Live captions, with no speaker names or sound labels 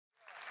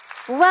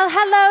Well,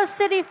 hello,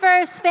 City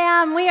First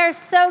fam. We are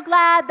so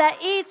glad that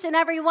each and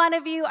every one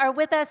of you are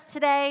with us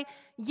today.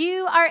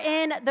 You are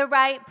in the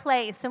right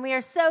place, and we are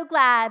so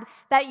glad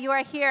that you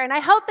are here. And I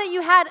hope that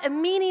you had a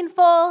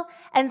meaningful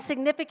and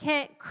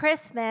significant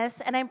Christmas,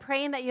 and I'm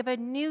praying that you have a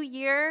new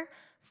year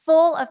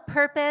full of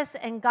purpose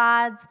and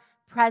God's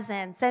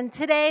presence. And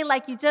today,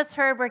 like you just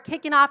heard, we're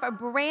kicking off a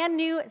brand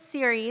new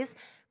series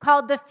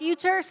called The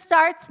Future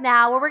Starts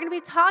Now, where we're going to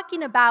be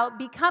talking about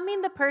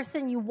becoming the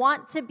person you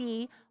want to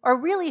be, or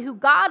really who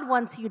God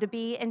wants you to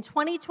be in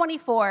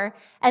 2024,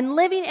 and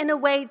living in a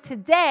way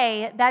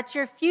today that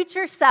your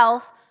future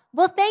self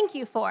will thank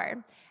you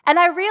for. And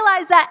I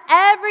realize that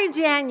every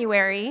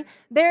January,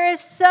 there is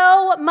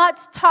so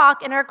much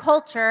talk in our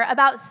culture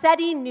about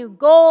setting new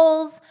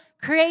goals,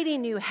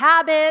 creating new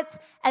habits,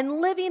 and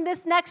living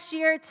this next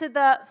year to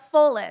the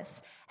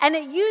fullest. And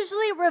it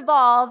usually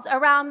revolves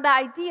around the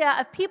idea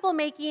of people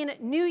making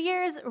New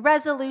Year's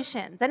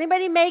resolutions.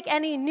 Anybody make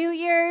any New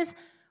Year's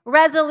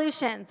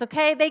resolutions?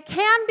 Okay, they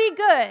can be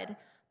good,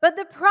 but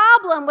the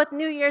problem with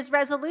New Year's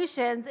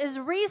resolutions is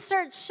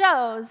research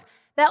shows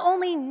that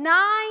only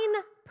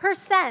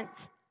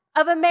 9%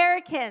 of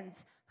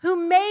Americans who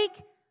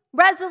make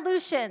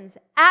resolutions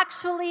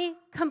actually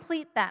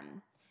complete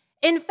them.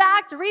 In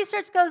fact,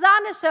 research goes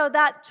on to show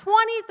that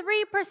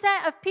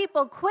 23% of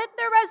people quit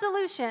their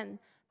resolution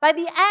by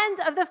the end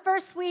of the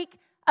first week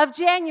of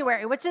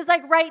January, which is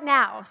like right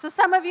now. So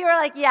some of you are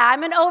like, yeah,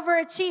 I'm an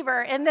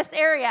overachiever in this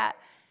area.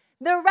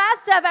 The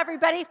rest of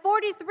everybody,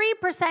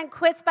 43%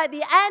 quits by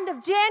the end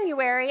of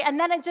January, and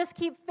then it just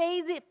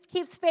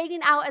keeps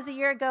fading out as the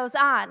year goes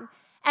on.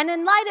 And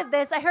in light of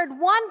this, I heard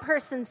one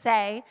person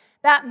say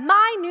that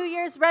my New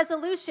Year's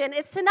resolution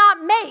is to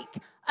not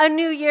make a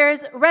New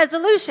Year's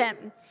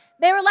resolution.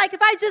 They were like,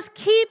 if I just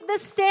keep the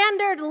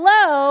standard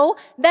low,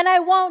 then I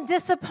won't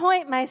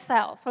disappoint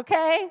myself,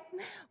 okay?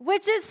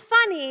 Which is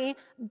funny,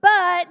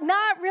 but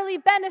not really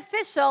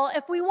beneficial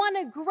if we want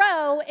to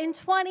grow in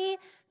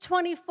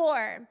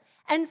 2024.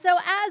 And so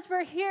as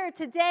we're here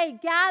today,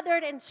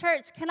 gathered in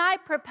church, can I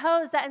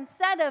propose that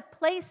instead of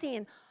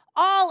placing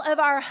all of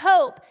our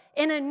hope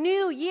in a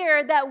new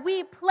year, that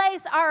we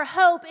place our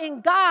hope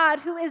in God,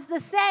 who is the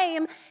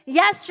same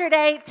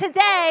yesterday,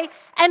 today,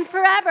 and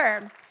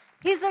forever.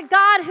 He's a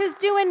God who's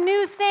doing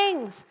new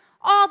things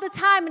all the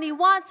time, and he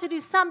wants to do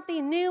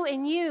something new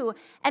in you.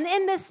 And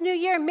in this new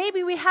year,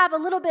 maybe we have a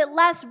little bit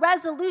less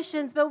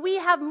resolutions, but we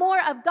have more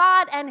of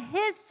God and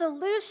his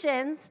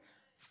solutions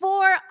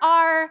for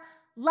our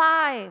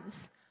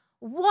lives.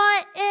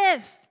 What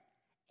if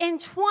in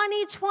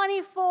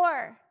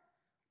 2024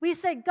 we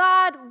said,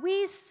 God,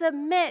 we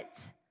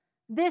submit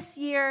this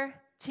year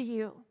to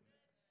you?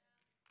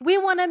 We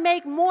want to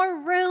make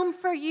more room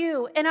for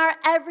you in our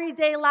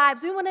everyday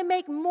lives. We want to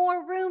make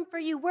more room for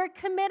you. We're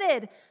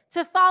committed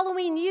to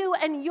following you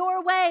and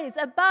your ways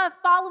above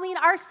following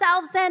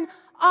ourselves and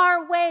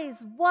our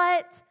ways.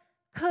 What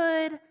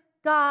could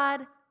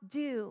God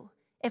do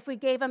if we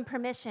gave him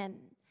permission?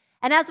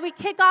 And as we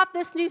kick off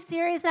this new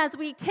series, and as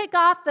we kick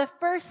off the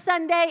first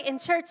Sunday in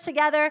church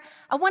together,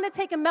 I want to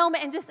take a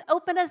moment and just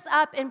open us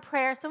up in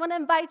prayer. So I want to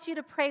invite you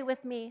to pray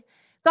with me.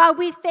 God,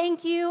 we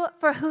thank you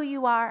for who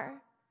you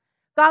are.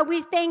 God,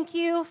 we thank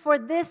you for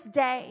this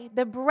day,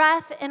 the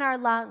breath in our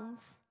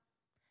lungs,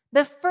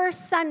 the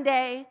first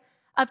Sunday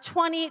of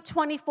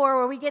 2024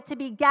 where we get to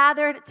be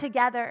gathered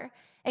together.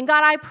 And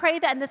God, I pray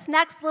that in this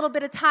next little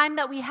bit of time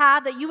that we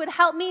have, that you would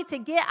help me to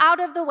get out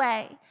of the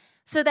way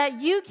so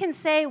that you can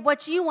say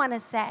what you want to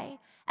say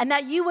and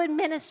that you would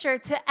minister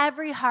to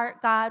every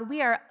heart, God.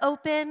 We are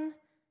open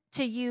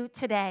to you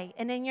today.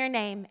 And in your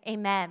name,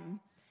 amen.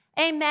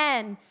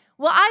 Amen.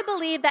 Well, I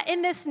believe that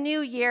in this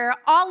new year,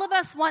 all of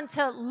us want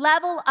to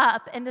level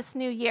up in this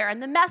new year. And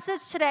the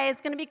message today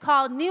is going to be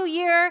called New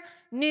Year,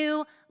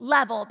 New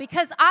Level,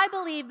 because I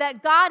believe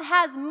that God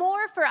has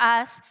more for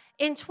us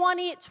in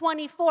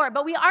 2024,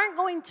 but we aren't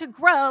going to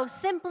grow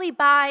simply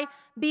by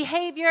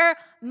behavior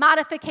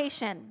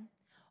modification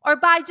or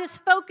by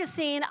just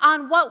focusing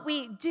on what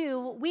we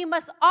do. We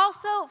must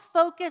also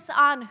focus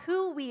on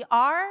who we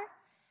are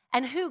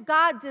and who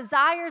God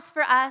desires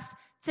for us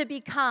to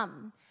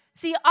become.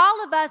 See,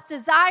 all of us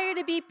desire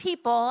to be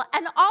people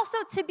and also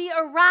to be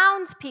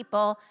around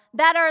people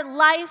that are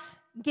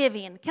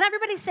life-giving. Can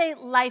everybody say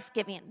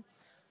life-giving?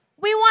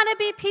 We want to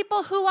be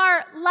people who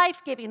are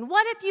life-giving.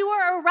 What if you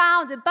were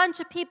around a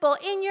bunch of people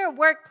in your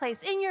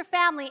workplace, in your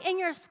family, in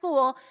your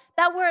school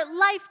that were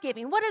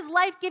life-giving? What does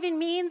life-giving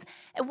mean?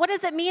 And what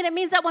does it mean? It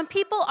means that when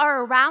people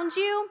are around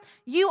you,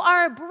 you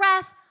are a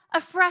breath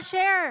of fresh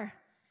air.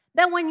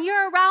 That when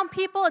you're around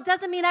people, it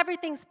doesn't mean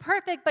everything's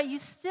perfect, but you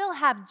still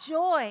have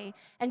joy.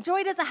 And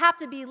joy doesn't have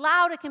to be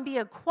loud. It can be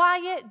a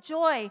quiet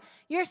joy.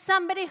 You're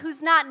somebody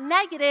who's not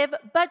negative,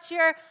 but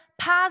you're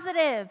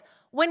positive.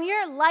 When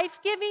you're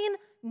life-giving,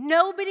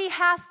 nobody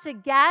has to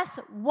guess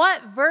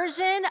what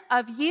version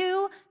of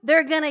you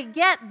they're going to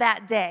get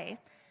that day.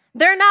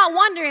 They're not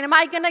wondering, am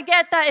I going to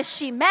get that? Is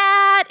she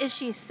mad? Is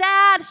she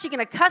sad? Is she going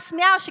to cuss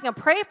me out? Is she going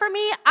to pray for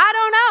me? I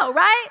don't know,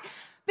 right?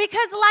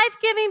 Because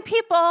life-giving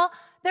people,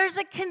 there's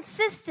a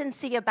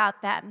consistency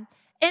about them.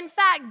 In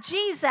fact,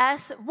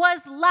 Jesus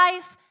was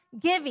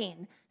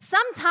life-giving.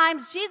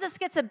 Sometimes Jesus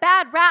gets a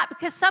bad rap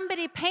because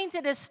somebody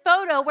painted his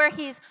photo where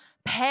he's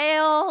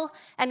pale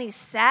and he's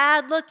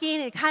sad looking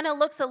and he kind of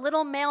looks a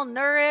little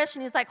malnourished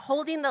and he's like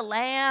holding the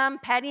lamb,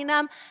 petting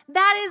him.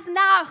 That is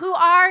not who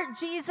our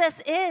Jesus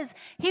is.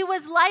 He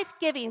was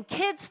life-giving.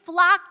 Kids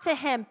flocked to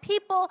him.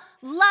 People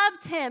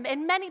loved him.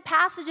 In many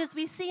passages,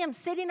 we see him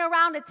sitting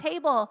around a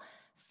table,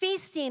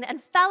 feasting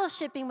and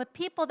fellowshipping with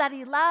people that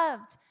he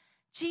loved.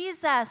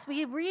 Jesus,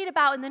 we read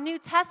about in the New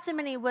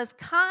Testament, he was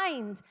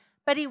kind,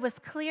 but he was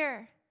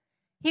clear.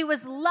 He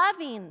was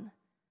loving,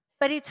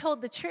 but he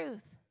told the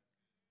truth.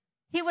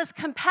 He was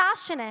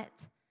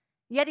compassionate,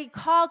 yet he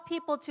called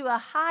people to a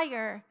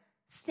higher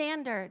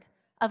standard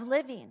of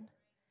living.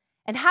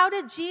 And how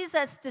did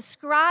Jesus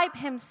describe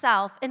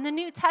himself? In the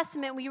New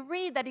Testament, we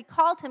read that he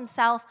called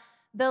himself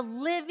the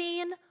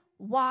living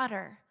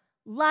water,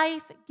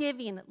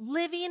 life-giving,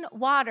 living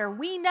water.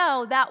 We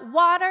know that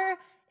water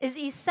is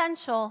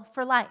essential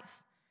for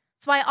life.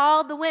 That's why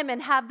all the women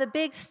have the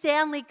big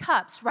Stanley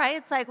cups, right?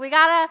 It's like we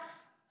gotta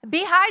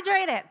be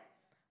hydrated.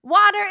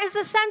 Water is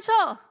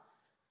essential.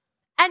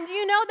 And do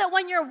you know that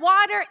when your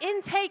water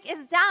intake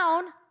is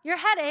down, your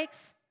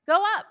headaches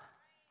go up?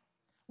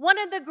 One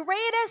of the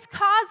greatest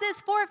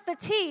causes for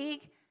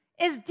fatigue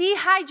is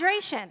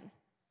dehydration.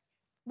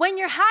 When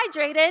you're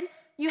hydrated,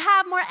 you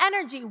have more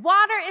energy.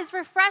 Water is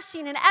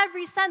refreshing in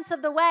every sense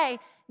of the way,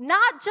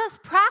 not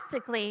just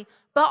practically,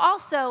 but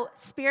also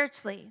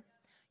spiritually.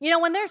 You know,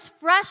 when there's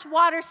fresh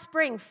water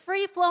spring,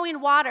 free-flowing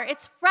water,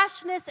 its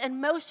freshness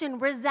and motion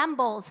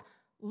resembles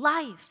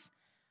life.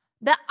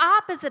 The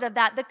opposite of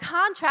that, the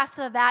contrast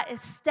of that is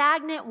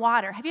stagnant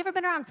water. Have you ever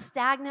been around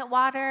stagnant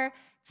water?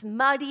 It's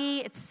muddy,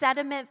 it's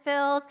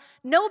sediment-filled.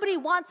 Nobody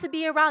wants to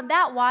be around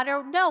that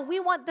water. No, we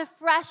want the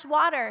fresh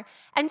water.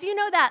 And do you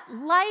know that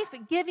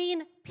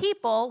life-giving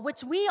people,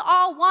 which we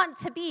all want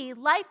to be,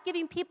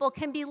 life-giving people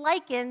can be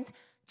likened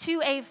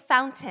to a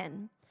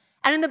fountain.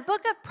 And in the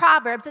book of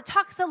Proverbs, it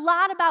talks a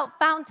lot about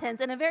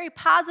fountains in a very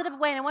positive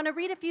way. And I want to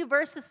read a few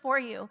verses for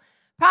you.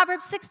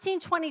 Proverbs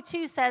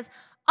 16:22 says,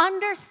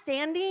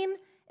 understanding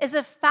is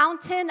a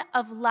fountain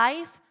of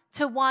life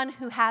to one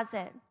who has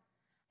it.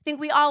 I think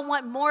we all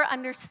want more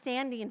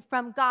understanding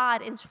from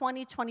God in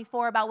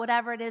 2024 about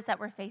whatever it is that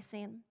we're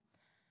facing.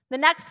 The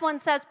next one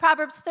says,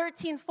 Proverbs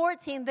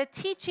 13:14, the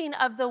teaching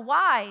of the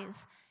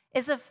wise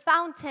is a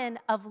fountain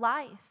of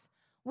life.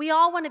 We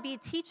all want to be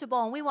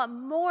teachable and we want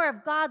more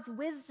of God's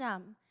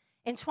wisdom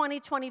in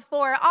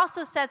 2024. It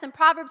also says in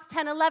Proverbs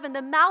 10:11,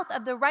 the mouth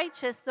of the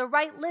righteous, the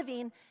right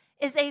living,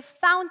 is a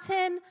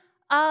fountain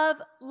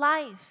of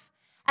life.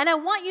 And I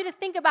want you to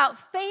think about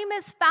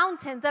famous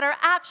fountains that are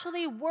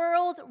actually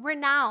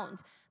world-renowned.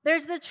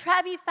 There's the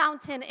Trevi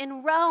Fountain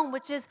in Rome,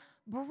 which is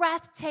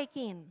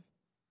breathtaking,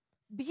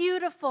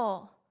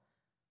 beautiful.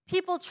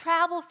 People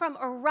travel from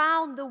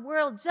around the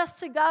world just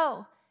to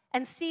go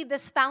and see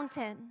this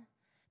fountain.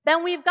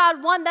 Then we've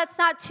got one that's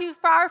not too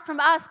far from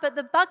us, but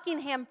the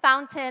Buckingham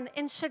Fountain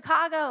in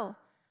Chicago.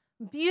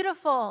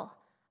 Beautiful,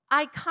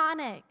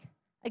 iconic.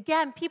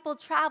 Again, people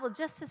travel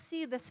just to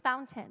see this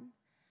fountain.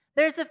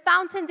 There's a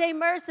Fountain des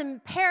Mers in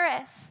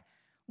Paris,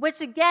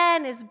 which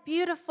again is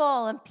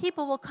beautiful, and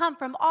people will come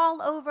from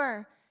all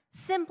over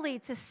simply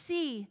to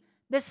see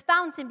this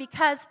fountain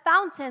because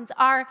fountains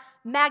are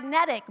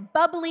magnetic,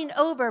 bubbling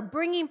over,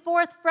 bringing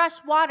forth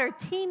fresh water,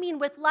 teeming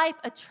with life,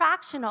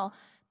 attractional.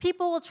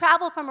 People will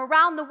travel from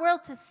around the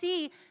world to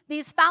see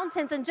these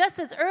fountains. And just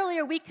as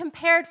earlier we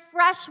compared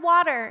fresh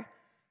water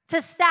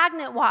to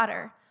stagnant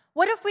water,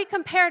 what if we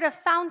compared a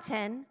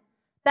fountain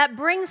that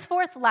brings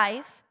forth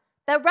life,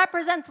 that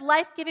represents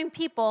life-giving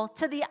people,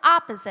 to the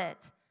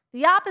opposite?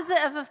 The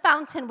opposite of a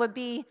fountain would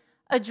be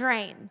a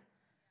drain.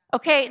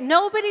 Okay,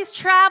 nobody's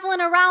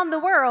traveling around the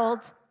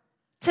world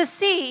to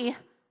see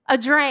a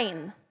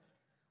drain.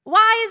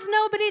 Why is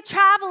nobody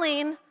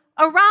traveling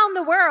around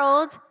the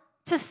world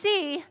to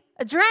see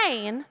a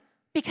drain?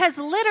 Because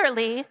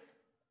literally,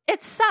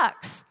 it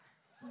sucks.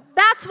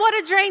 That's what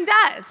a drain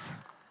does.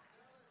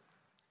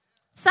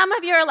 Some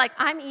of you are like,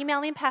 I'm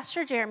emailing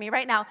Pastor Jeremy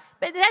right now.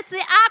 But that's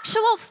the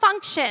actual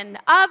function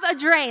of a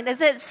drain, is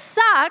it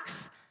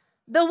sucks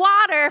the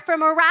water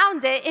from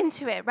around it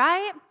into it,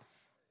 right?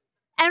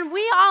 And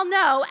we all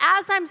know,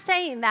 as I'm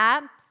saying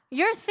that,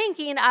 you're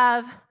thinking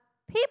of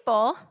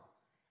people,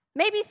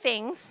 maybe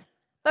things,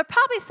 but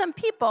probably some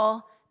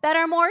people that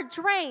are more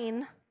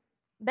drain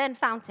than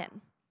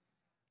fountain,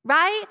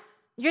 right?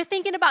 You're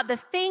thinking about the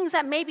things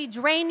that maybe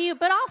drain you,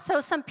 but also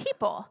some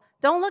people.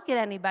 Don't look at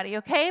anybody,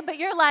 okay? But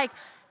you're like,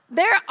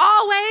 they're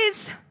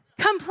always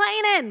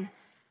complaining.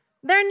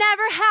 They're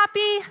never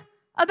happy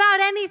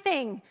about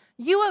anything.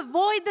 You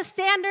avoid the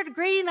standard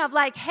greeting of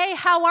like, hey,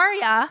 how are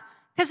ya?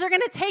 Because they're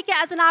going to take it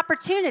as an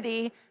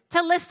opportunity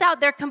to list out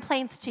their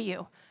complaints to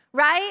you,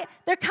 right?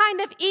 They're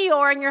kind of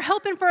Eeyore, and you're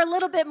hoping for a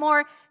little bit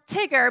more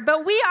Tigger.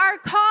 But we are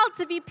called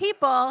to be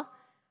people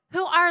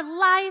who are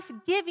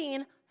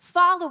life-giving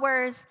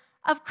followers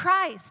of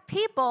Christ,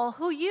 people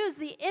who use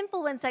the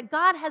influence that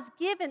God has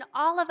given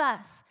all of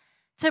us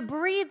to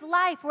breathe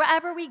life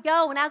wherever we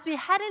go. And as we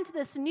head into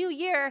this new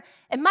year,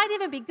 it might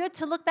even be good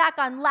to look back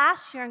on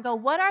last year and go,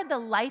 what are the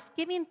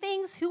life-giving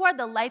things? Who are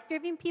the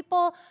life-giving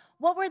people?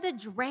 What were the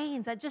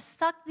drains that just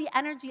sucked the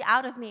energy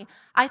out of me?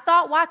 I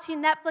thought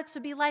watching Netflix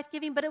would be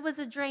life-giving, but it was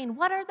a drain.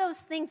 What are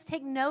those things?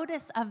 Take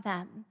notice of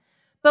them.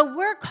 But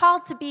we're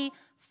called to be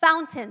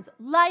fountains,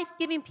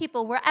 life-giving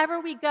people wherever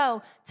we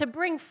go, to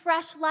bring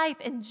fresh life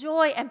and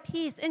joy and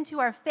peace into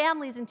our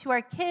families, into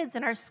our kids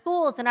and our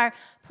schools and our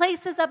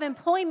places of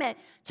employment,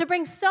 to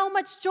bring so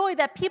much joy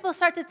that people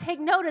start to take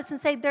notice and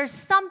say, there's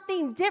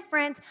something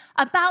different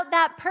about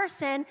that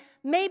person.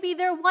 Maybe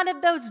they're one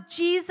of those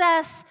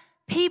Jesus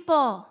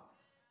people.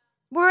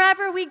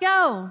 Wherever we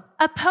go,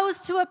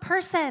 opposed to a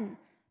person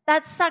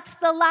that sucks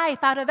the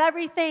life out of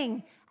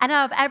everything and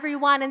of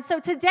everyone. And so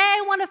today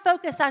I want to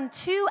focus on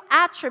two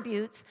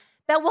attributes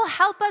that will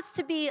help us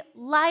to be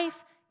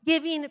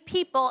life-giving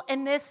people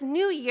in this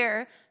new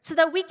year so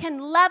that we can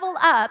level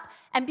up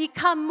and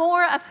become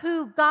more of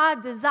who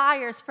God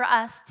desires for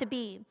us to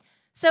be.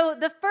 So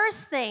the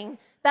first thing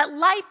that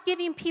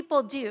life-giving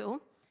people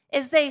do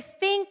is they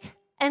think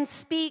and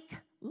speak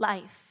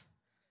life.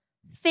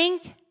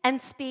 Think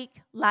and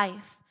speak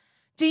life.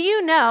 Do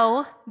you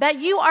know that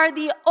you are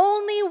the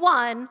only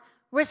one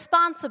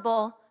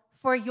responsible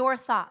for your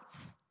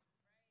thoughts?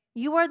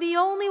 You are the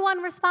only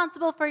one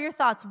responsible for your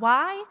thoughts.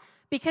 Why?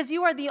 Because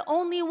you are the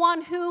only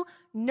one who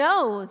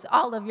knows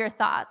all of your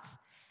thoughts.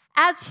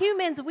 As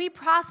humans, we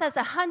process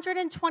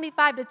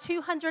 125 to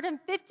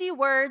 250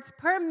 words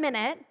per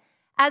minute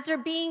as they're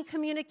being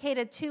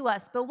communicated to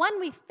us. But when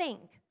we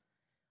think,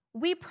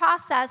 we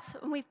process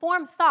and we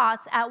form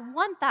thoughts at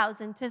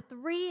 1,000 to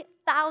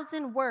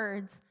 3,000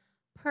 words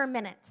per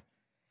minute.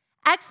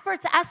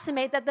 Experts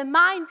estimate that the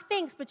mind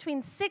thinks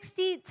between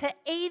 60 to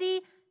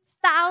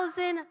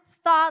 80,000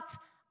 thoughts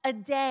a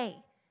day.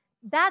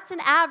 That's an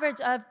average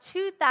of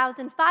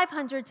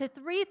 2,500 to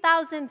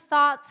 3,000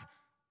 thoughts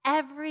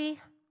every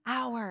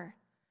hour.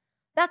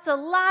 That's a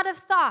lot of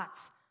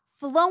thoughts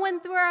flowing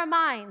through our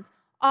mind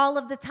all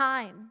of the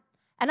time.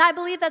 And I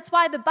believe that's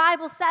why the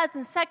Bible says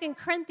in 2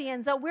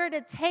 Corinthians that we're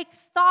to take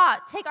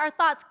our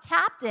thoughts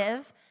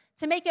captive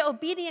to make it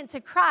obedient to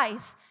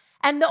Christ.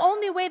 And the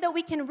only way that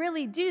we can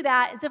really do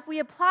that is if we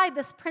apply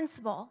this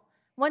principle.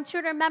 I want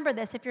you to remember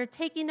this. If you're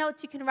taking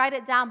notes, you can write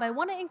it down. But I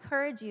want to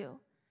encourage you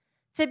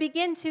to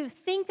begin to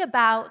think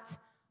about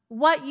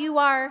what you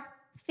are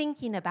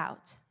thinking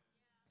about.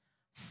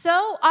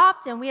 So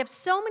often, we have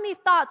so many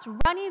thoughts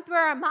running through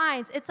our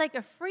minds, it's like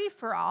a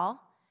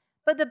free-for-all.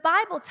 But the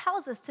Bible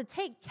tells us to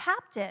take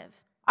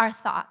captive our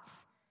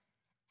thoughts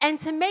and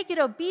to make it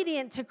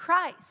obedient to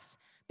Christ.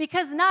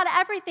 Because not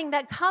everything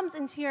that comes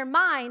into your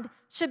mind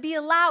should be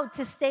allowed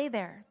to stay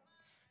there.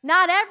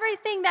 Not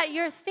everything that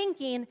you're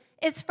thinking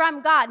is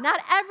from God. Not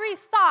every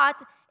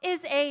thought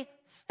is a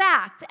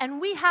fact.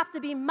 And we have to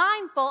be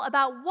mindful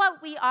about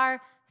what we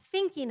are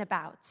thinking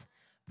about.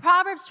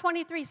 Proverbs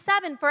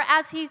 23:7, for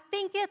as he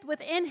thinketh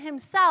within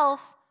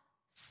himself,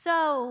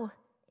 so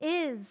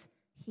is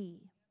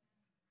he.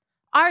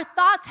 Our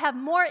thoughts have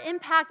more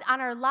impact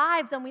on our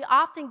lives than we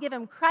often give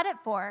them credit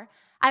for.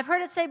 I've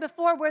heard it say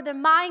before, where the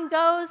mind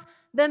goes,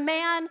 the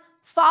man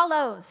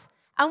follows.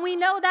 And we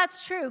know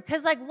that's true,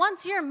 because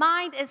once your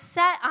mind is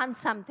set on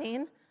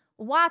something,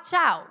 watch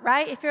out,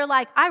 right? If you're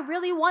like, I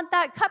really want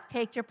that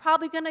cupcake, you're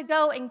probably going to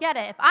go and get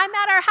it. If I'm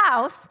at our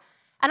house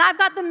and I've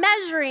got the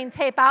measuring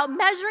tape out,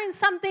 measuring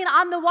something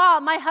on the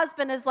wall, my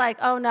husband is like,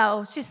 oh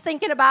no, she's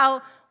thinking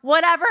about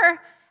whatever.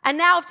 And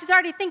now if she's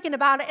already thinking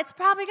about it, it's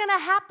probably going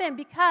to happen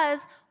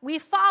because we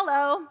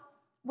follow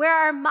where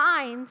our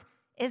mind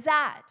is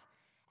at.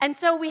 And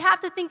so we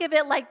have to think of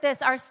it like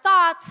this. Our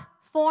thoughts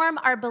form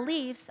our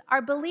beliefs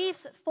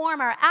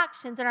form our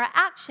actions, and our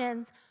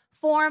actions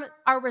form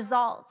our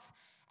results.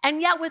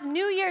 And yet with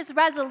New Year's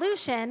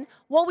resolution,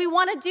 what we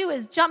want to do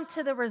is jump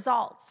to the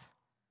results.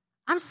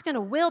 I'm just going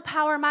to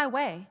willpower my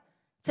way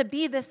to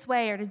be this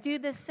way or to do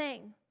this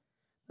thing.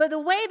 But the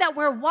way that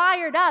we're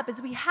wired up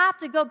is we have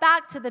to go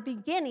back to the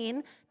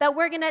beginning, that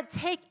we're going to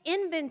take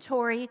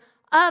inventory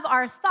of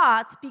our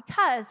thoughts,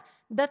 because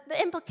the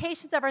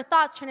implications of our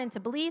thoughts turn into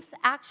beliefs,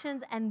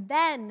 actions, and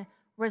then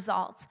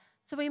results.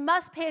 So we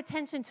must pay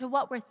attention to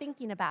what we're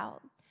thinking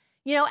about.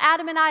 You know,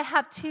 Adam and I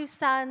have two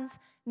sons,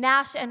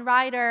 Nash and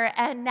Ryder,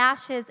 and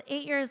Nash is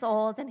 8 years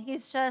old, and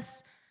he's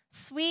just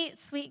sweet,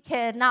 sweet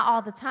kid. Not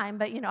all the time,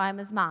 but, I'm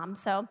his mom.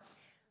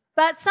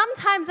 But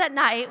sometimes at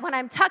night when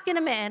I'm tucking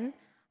him in,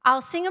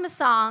 I'll sing him a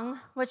song,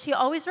 which he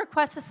always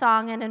requests a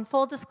song, and in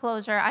full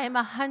disclosure, I am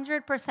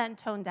 100%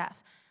 tone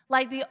deaf.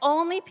 The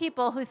only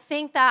people who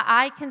think that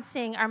I can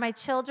sing are my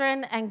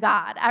children and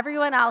God.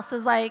 Everyone else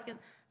is like,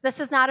 this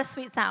is not a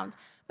sweet sound.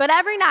 But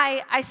every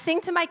night, I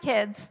sing to my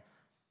kids,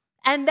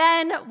 and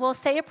then we'll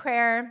say a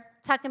prayer,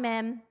 tuck him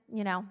in,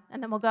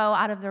 and then we'll go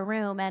out of the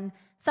room. And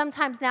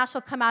sometimes Nash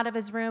will come out of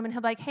his room, and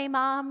he'll be like, hey,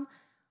 Mom,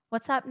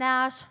 what's up,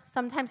 Nash?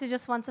 Sometimes he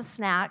just wants a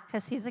snack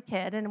because he's a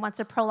kid and wants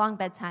a prolonged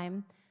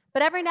bedtime.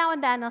 But every now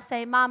and then, he'll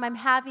say, Mom, I'm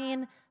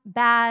having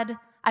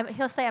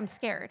he'll say, I'm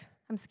scared.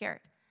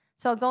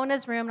 So I'll go in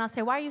his room, and I'll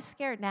say, why are you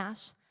scared,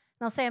 Nash?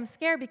 they'll say, I'm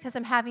scared because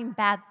I'm having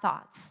bad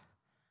thoughts.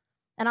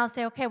 And I'll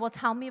say, okay, well,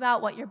 tell me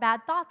about what your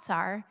bad thoughts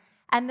are.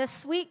 And this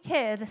sweet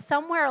kid,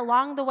 somewhere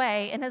along the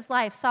way in his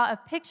life, saw a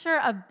picture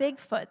of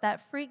Bigfoot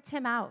that freaked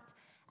him out.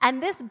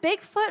 And this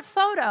Bigfoot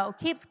photo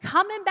keeps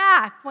coming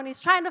back when he's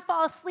trying to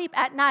fall asleep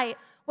at night,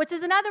 which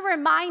is another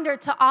reminder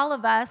to all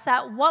of us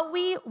that what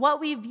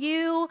we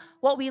view,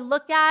 what we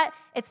look at,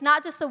 it's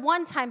not just a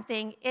one-time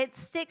thing. It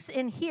sticks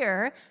in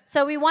here.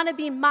 So we want to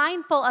be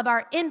mindful of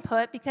our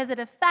input because it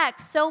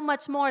affects so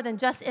much more than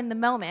just in the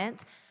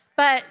moment.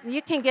 But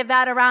you can give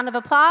that a round of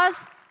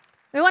applause.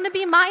 We want to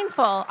be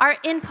mindful. Our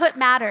input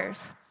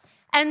matters.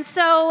 And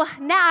so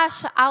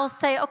Nash, I'll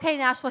say, okay,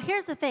 Nash, well,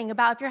 here's the thing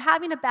about if you're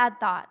having a bad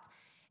thought,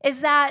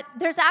 is that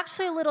there's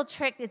actually a little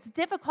trick. It's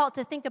difficult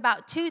to think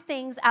about two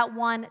things at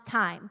one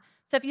time.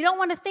 So if you don't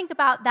want to think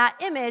about that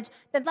image,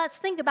 then let's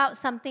think about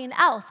something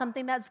else,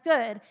 something that's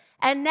good.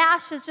 And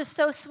Nash is just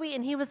so sweet,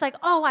 and he was like,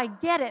 oh, I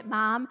get it,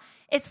 Mom.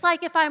 It's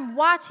like if I'm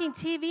watching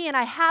TV and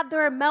I have the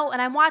remote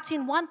and I'm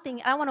watching one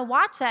thing and I don't want to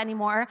watch that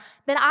anymore,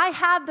 then I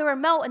have the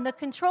remote and the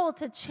control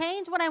to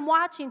change what I'm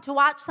watching to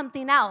watch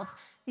something else.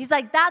 He's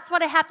like, that's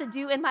what I have to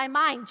do in my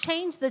mind.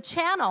 Change the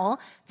channel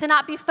to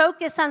not be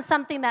focused on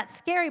something that's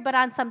scary, but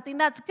on something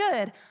that's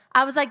good.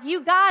 I was like,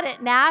 you got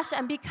it, Nash.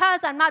 And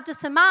because I'm not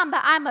just a mom,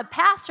 but I'm a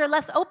pastor,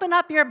 let's open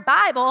up your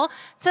Bible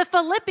to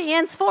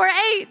Philippians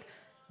 4:8.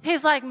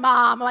 He's like,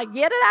 Mom, I'm like,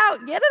 get it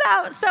out, get it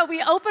out. So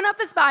we open up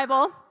his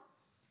Bible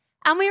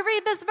and we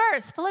read this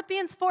verse,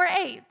 Philippians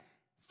 4:8.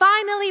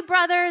 Finally,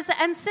 brothers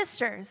and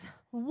sisters,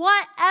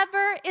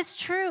 whatever is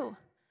true,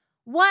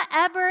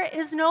 whatever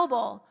is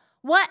noble,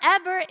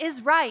 whatever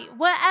is right,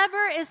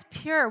 whatever is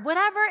pure,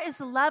 whatever is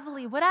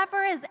lovely,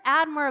 whatever is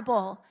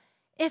admirable,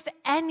 if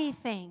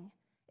anything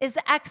is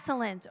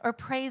excellent or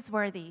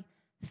praiseworthy,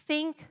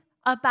 think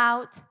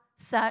about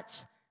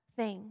such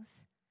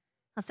things.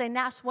 I'll say,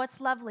 Nash,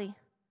 what's lovely?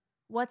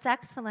 What's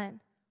excellent?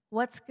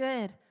 What's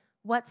good?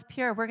 What's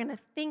pure? We're going to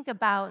think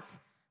about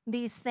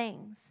these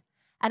things.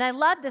 And I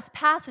love this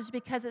passage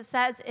because it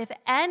says, if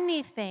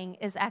anything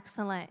is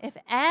excellent, if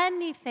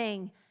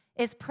anything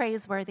is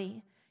praiseworthy.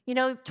 You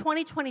know,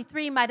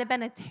 2023 might have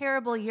been a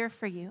terrible year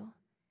for you.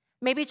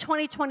 Maybe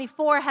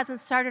 2024 hasn't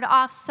started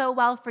off so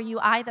well for you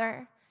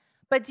either.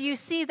 But do you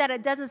see that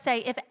it doesn't say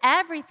if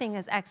everything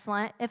is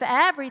excellent, if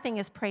everything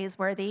is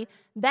praiseworthy,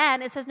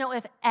 then it says no,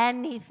 if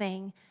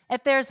anything.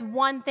 If there's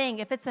one thing,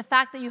 if it's the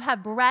fact that you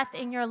have breath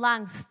in your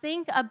lungs,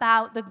 think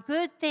about the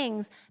good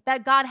things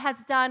that God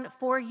has done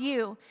for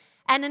you.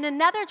 And in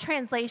another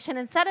translation,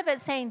 instead of it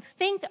saying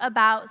think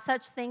about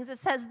such things, it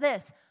says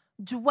this,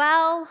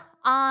 dwell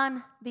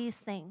on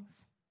these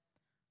things.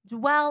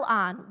 Dwell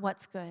on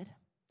what's good.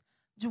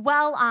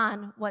 Dwell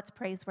on what's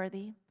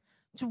praiseworthy.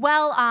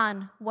 Dwell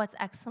on what's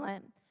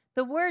excellent.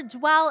 The word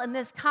dwell in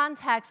this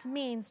context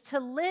means to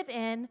live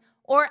in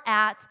or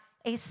at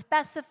a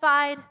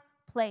specified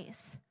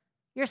place.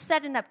 You're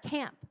setting up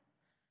camp.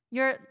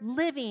 You're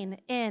living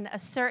in a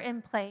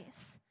certain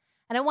place.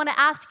 And I want to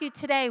ask you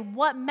today,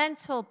 what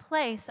mental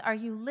place are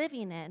you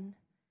living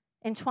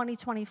in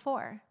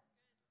 2024?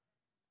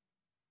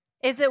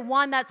 Is it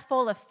one that's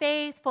full of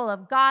faith, full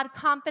of God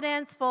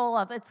confidence, full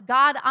of it's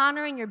God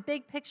honoring your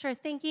big picture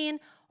thinking?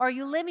 Or are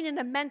you living in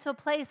a mental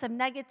place of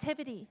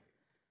negativity,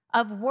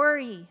 of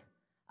worry,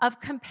 of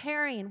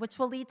comparing, which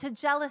will lead to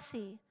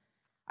jealousy?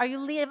 Are you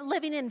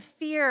living in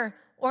fear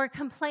or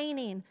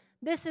complaining?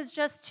 This is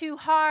just too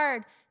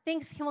hard.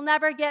 Things will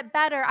never get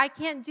better. I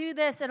can't do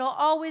this. It'll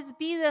always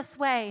be this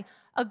way.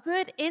 A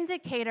good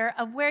indicator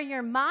of where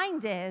your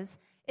mind is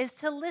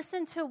to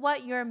listen to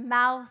what your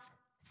mouth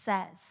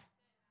says.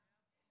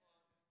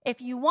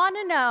 If you want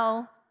to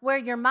know where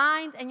your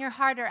mind and your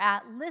heart are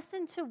at,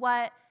 listen to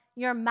what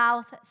your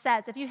mouth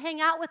says. If you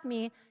hang out with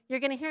me, you're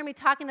going to hear me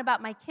talking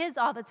about my kids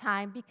all the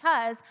time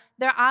because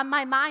they're on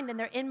my mind and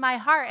they're in my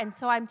heart. And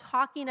so I'm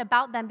talking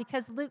about them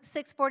because Luke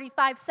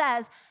 6:45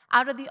 says,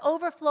 out of the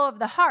overflow of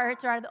the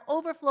heart or out of the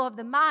overflow of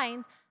the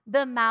mind,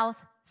 the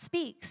mouth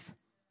speaks.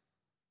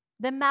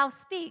 The mouth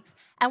speaks.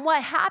 And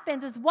what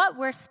happens is what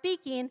we're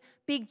speaking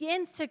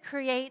begins to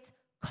create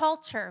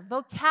culture.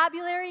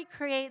 Vocabulary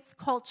creates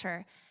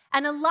culture.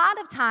 And a lot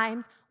of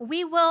times,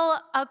 we will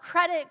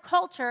accredit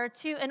culture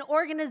to an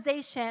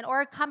organization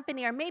or a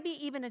company or maybe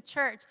even a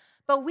church.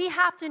 But we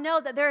have to know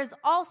that there is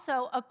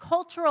also a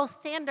cultural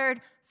standard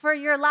for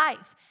your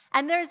life.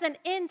 And there's an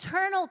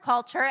internal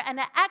culture and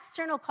an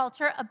external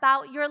culture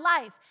about your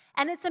life.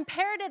 And it's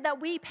imperative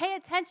that we pay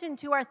attention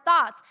to our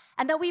thoughts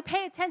and that we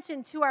pay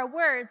attention to our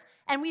words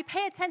and we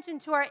pay attention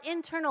to our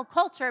internal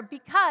culture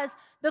because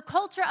the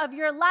culture of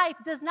your life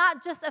does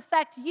not just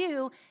affect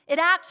you, it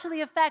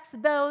actually affects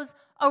those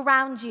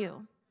around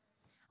you.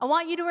 I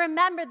want you to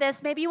remember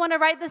this. Maybe you want to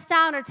write this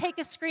down or take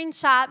a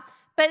screenshot,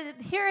 but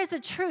here is a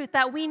truth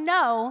that we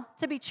know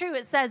to be true.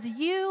 It says,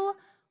 you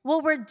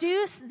will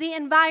reduce the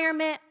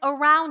environment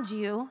around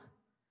you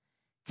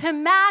to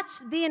match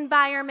the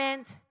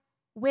environment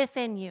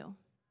within you.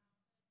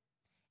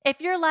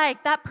 If you're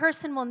like, that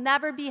person will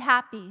never be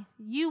happy,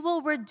 you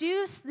will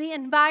reduce the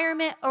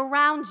environment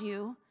around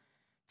you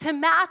to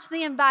match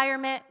the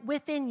environment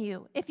within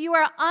you. If you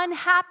are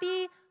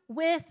unhappy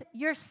with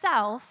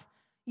yourself,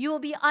 you will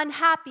be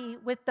unhappy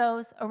with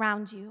those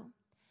around you.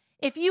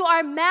 If you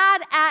are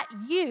mad at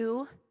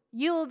you,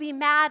 you will be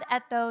mad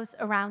at those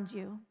around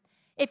you.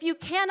 If you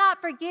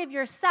cannot forgive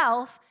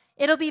yourself,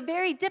 it'll be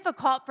very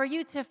difficult for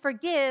you to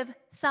forgive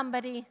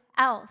somebody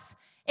else.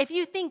 If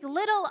you think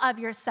little of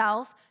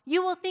yourself,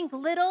 you will think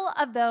little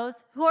of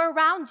those who are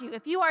around you.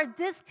 If you are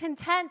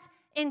discontent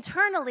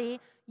internally,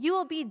 you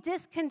will be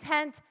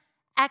discontent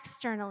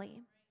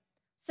externally.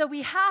 So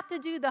we have to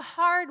do the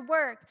hard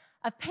work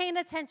of paying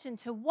attention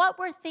to what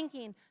we're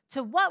thinking,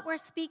 to what we're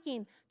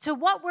speaking, to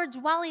what we're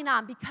dwelling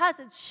on, because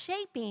it's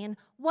shaping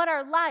what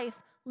our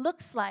life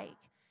looks like.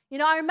 You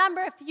know, I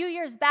remember a few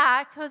years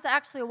back, it was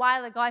actually a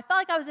while ago, I felt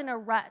like I was in a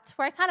rut,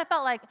 where I kind of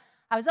felt like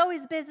I was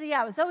always busy,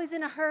 I was always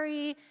in a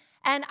hurry.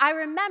 And I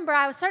remember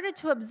I started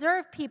to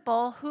observe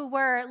people who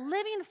were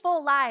living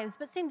full lives,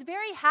 but seemed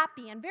very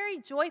happy and very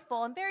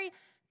joyful and very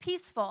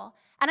peaceful.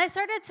 And I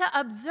started to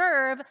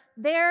observe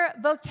their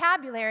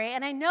vocabulary,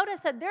 and I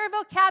noticed that their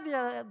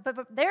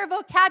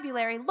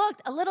vocabulary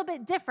looked a little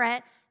bit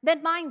different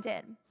than mine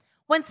did.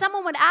 When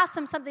someone would ask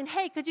them something,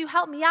 hey, could you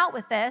help me out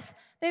with this?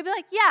 They'd be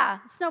like, yeah,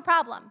 it's no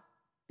problem.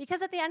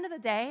 Because at the end of the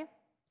day,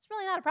 it's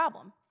really not a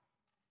problem.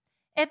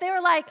 If they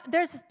were like,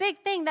 there's this big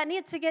thing that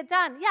needs to get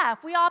done, yeah,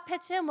 if we all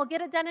pitch in, we'll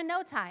get it done in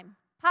no time.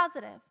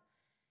 Positive.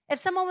 If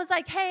someone was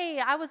like, hey,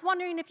 I was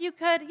wondering if you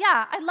could,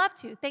 yeah, I'd love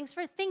to. Thanks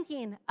for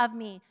thinking of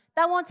me.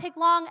 That won't take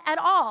long at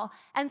all.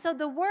 And so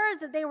the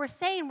words that they were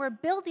saying were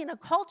building a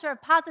culture of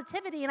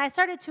positivity, and I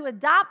started to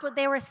adopt what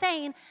they were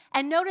saying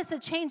and notice a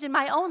change in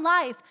my own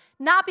life,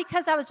 not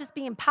because I was just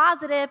being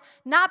positive,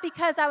 not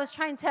because I was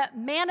trying to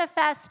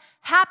manifest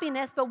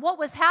happiness, but what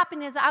was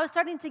happening is I was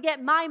starting to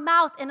get my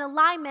mouth in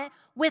alignment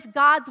with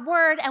God's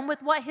word and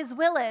with what his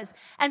will is.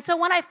 And so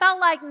when I felt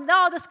like,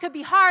 no, this could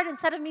be hard,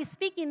 instead of me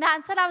speaking that,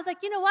 instead I was like,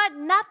 you know what?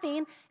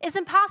 Nothing is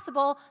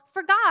impossible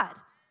for God.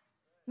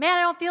 Man,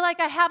 I don't feel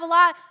like I have a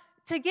lot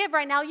to give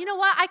right now. You know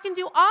what? I can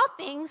do all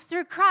things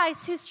through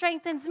Christ who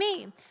strengthens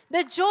me.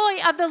 The joy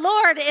of the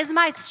Lord is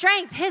my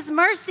strength. His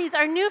mercies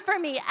are new for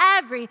me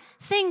every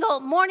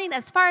single morning.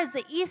 As far as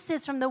the east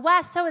is from the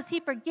west, so has he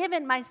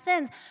forgiven my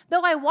sins.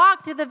 Though I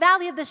walk through the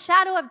valley of the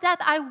shadow of death,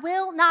 I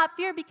will not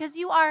fear, because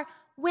you are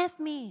with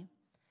me.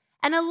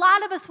 And a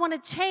lot of us want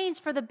to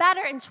change for the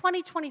better in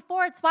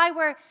 2024. It's why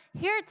we're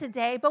here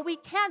today, but we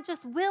can't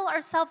just will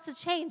ourselves to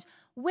change,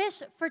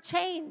 wish for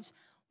change.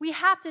 We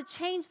have to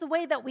change the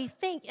way that we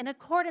think in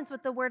accordance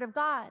with the word of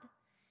God.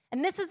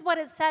 And this is what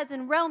it says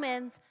in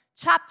Romans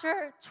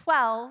chapter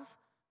 12,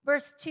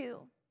 verse 2. It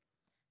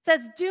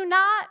says, do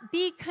not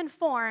be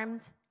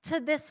conformed to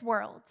this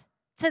world,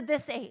 to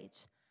this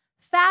age,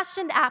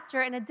 fashioned after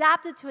and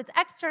adapted to its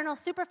external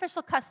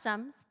superficial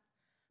customs,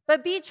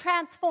 but be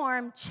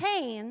transformed,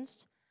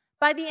 changed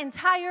by the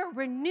entire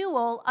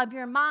renewal of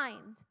your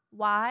mind.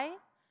 Why?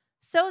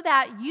 So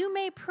that you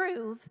may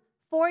prove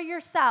for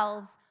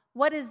yourselves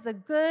what is the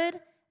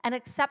good and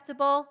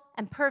acceptable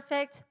and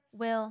perfect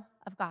will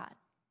of God.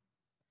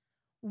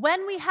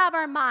 When we have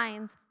our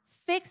minds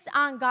fixed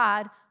on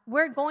God,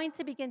 we're going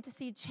to begin to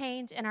see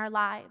change in our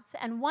lives.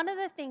 And one of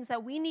the things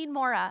that we need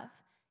more of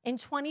in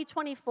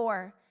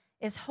 2024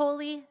 is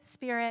Holy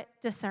Spirit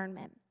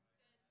discernment.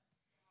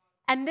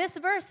 And this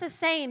verse is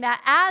saying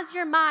that as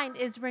your mind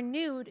is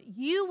renewed,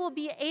 you will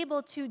be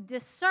able to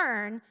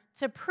discern,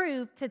 to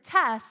prove, to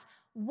test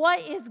what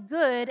is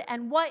good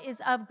and what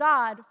is of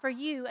God for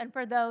you and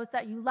for those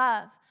that you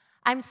love.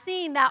 I'm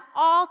seeing that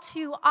all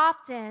too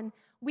often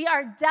we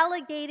are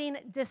delegating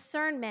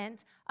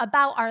discernment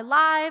about our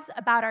lives,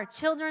 about our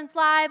children's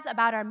lives,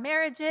 about our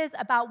marriages,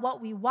 about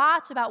what we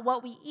watch, about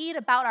what we eat,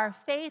 about our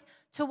faith,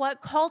 to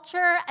what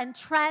culture and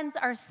trends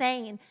are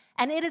saying.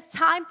 And it is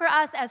time for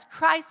us as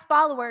Christ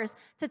followers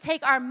to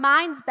take our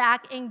minds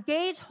back,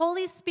 engage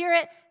Holy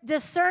Spirit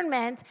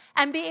discernment,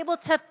 and be able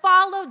to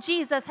follow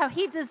Jesus how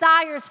he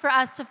desires for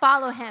us to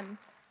follow him.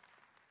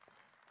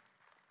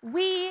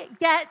 We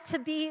get to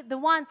be the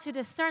ones who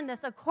discern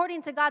this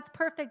according to God's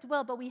perfect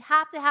will, but we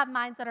have to have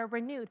minds that are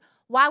renewed.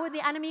 Why would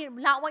the enemy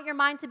not want your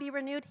mind to be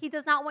renewed? He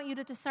does not want you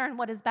to discern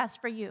what is best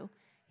for you.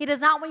 He does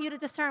not want you to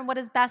discern what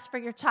is best for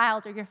your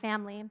child or your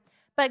family.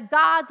 But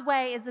God's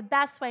way is the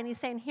best way, and he's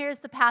saying, here's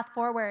the path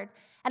forward.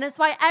 And it's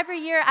why every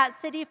year at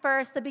City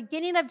First, the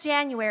beginning of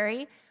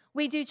January,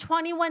 we do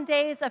 21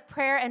 days of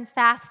prayer and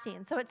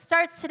fasting. So it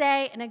starts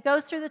today, and it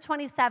goes through the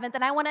 27th,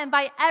 and I want to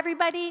invite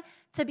everybody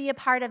to be a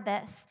part of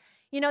this.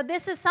 You know,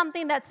 this is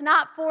something that's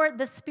not for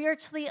the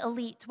spiritually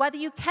elite. Whether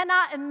you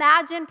cannot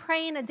imagine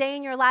praying a day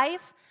in your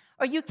life,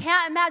 or you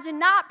can't imagine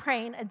not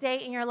praying a day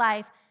in your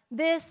life,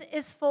 this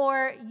is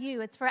for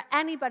you. It's for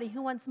anybody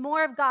who wants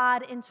more of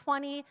God in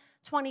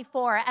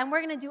 2024. And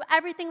we're going to do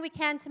everything we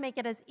can to make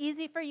it as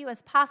easy for you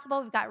as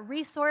possible. We've got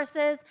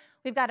resources.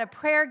 We've got a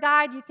prayer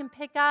guide you can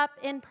pick up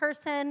in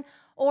person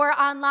or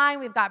online.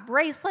 We've got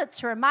bracelets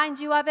to remind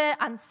you of it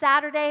on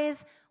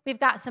Saturdays. We've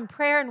got some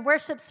prayer and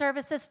worship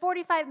services,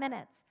 45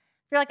 minutes.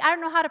 If you're like, I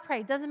don't know how to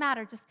pray, doesn't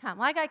matter, just come.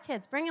 Well, I got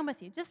kids, bring them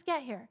with you. Just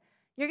get here.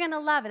 You're going to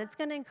love it. It's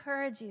going to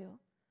encourage you.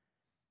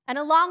 And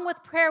along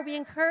with prayer, we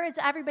encourage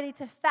everybody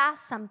to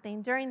fast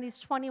something during these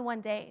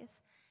 21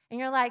 days. And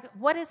you're like,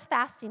 what is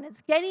fasting?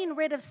 It's getting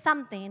rid of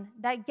something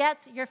that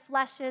gets your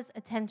flesh's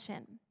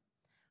attention.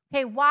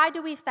 Okay, why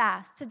do we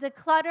fast? To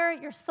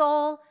declutter your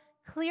soul,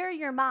 clear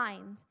your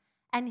mind,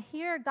 and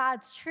hear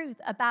God's truth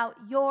about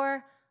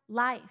your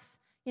life.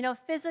 You know,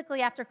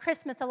 physically, after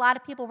Christmas, a lot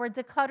of people were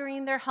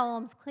decluttering their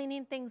homes,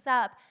 cleaning things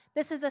up.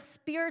 This is a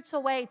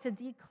spiritual way to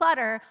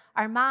declutter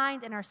our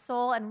mind and our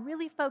soul and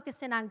really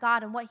focus in on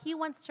God and what He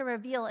wants to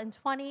reveal in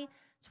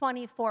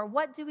 2024.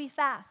 What do we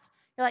fast?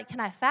 You're like,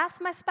 can I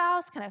fast my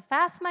spouse? Can I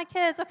fast my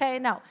kids? Okay,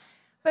 no.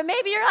 But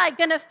maybe you're like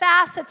going to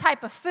fast a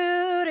type of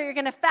food, or you're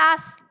going to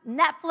fast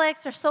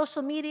Netflix or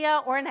social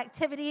media or an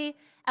activity.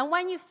 And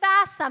when you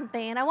fast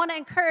something, I want to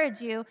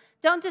encourage you,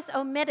 don't just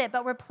omit it,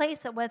 but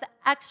replace it with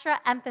extra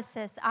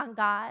emphasis on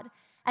God.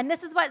 And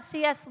this is what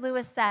C.S.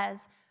 Lewis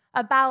says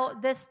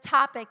about this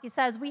topic. He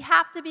says, we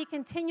have to be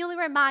continually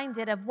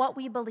reminded of what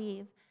we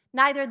believe.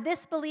 Neither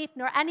this belief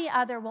nor any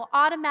other will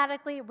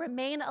automatically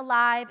remain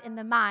alive in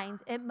the mind.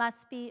 It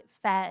must be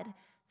fed.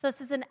 So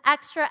this is an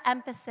extra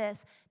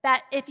emphasis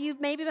that if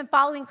you've maybe been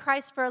following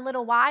Christ for a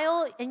little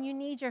while and you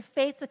need your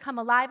faith to come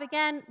alive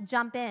again,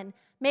 jump in.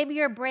 Maybe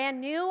you're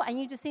brand new and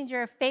you just need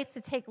your faith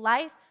to take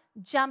life,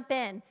 jump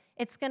in.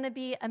 It's going to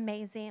be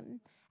amazing.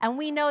 And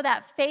we know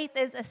that faith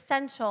is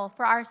essential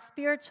for our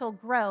spiritual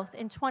growth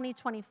in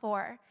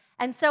 2024.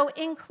 And so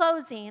in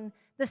closing,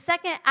 the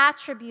second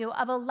attribute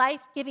of a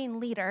life-giving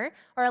leader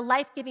or a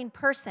life-giving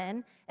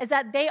person is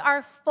that they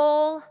are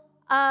full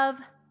of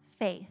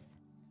faith.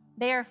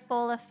 They are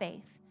full of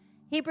faith.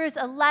 Hebrews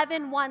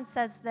 11:1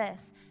 says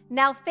this,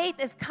 now faith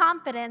is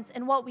confidence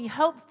in what we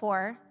hope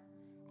for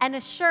and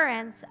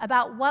assurance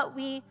about what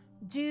we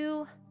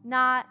do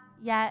not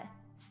yet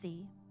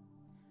see.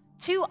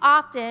 Too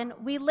often,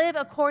 we live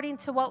according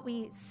to what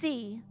we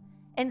see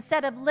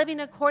instead of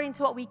living according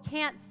to what we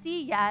can't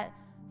see yet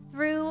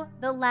through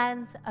the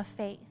lens of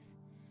faith.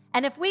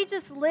 And if we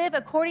just live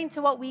according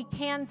to what we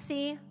can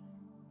see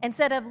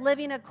instead of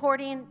living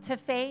according to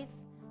faith,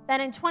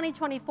 then in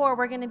 2024,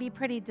 we're going to be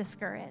pretty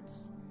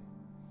discouraged.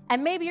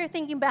 And maybe you're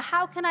thinking, but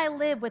how can I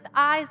live with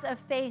eyes of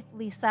faith,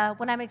 Lisa,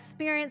 when I'm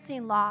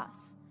experiencing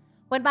loss,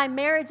 when my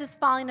marriage is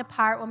falling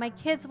apart, when my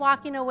kids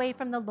walking away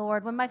from the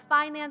Lord, when my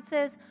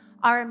finances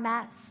are a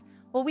mess?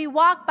 Well, we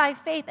walk by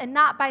faith and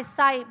not by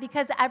sight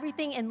because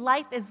everything in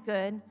life is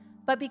good,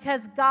 but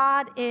because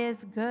God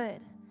is good.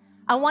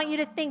 I want you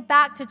to think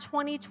back to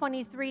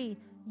 2023.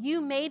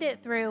 You made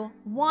it through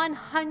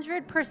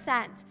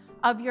 100%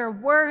 of your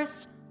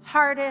worst,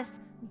 hardest,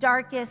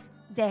 darkest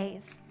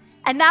days.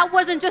 And that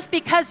wasn't just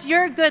because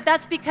you're good.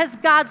 That's because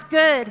God's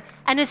good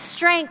and His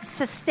strength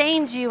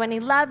sustains you and He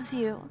loves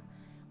you.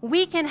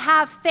 We can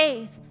have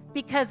faith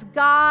because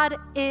God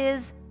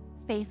is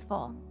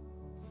faithful.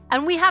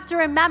 And we have to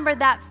remember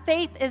that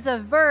faith is a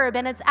verb,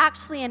 and it's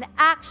actually an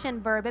action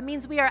verb. It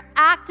means we are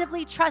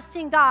actively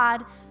trusting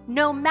God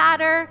no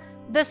matter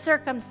the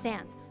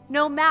circumstance,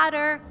 no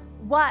matter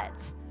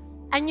what.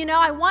 And you know,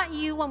 I want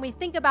you, when we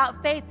think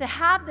about faith, to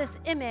have this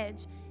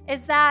image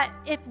is that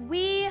if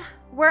we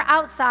were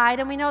outside,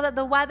 and we know that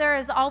the weather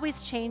is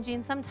always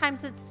changing,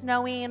 sometimes it's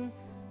snowing,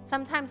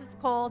 sometimes it's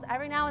cold,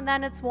 every now and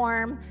then it's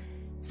warm.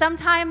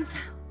 Sometimes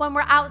when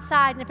we're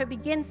outside and if it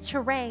begins to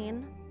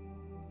rain,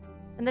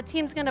 and the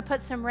team's going to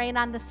put some rain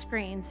on the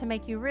screen to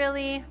make you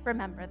really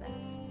remember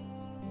this.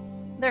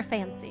 They're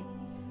fancy,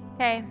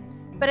 okay?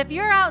 But if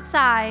you're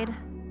outside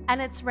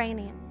and it's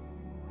raining,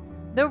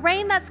 the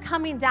rain that's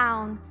coming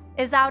down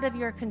is out of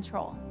your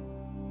control.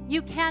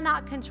 You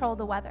cannot control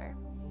the weather.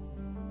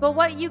 But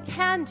what you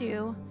can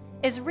do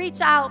is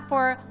reach out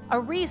for a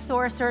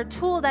resource or a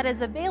tool that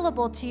is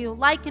available to you,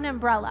 like an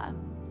umbrella.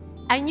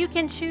 And you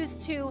can choose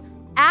to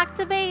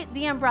activate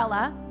the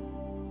umbrella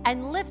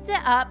and lift it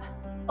up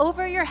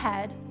over your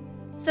head.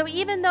 So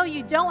even though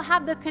you don't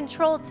have the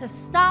control to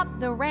stop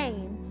the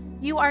rain,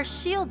 you are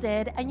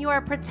shielded and you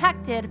are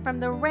protected from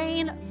the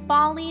rain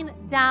falling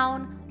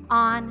down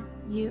on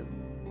you.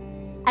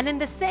 And in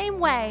the same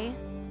way,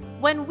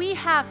 when we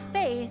have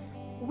faith,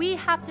 we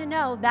have to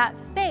know that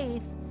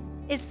faith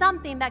is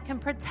something that can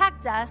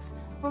protect us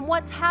from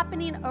what's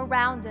happening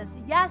around us.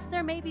 Yes,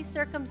 there may be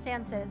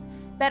circumstances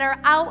that are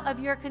out of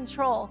your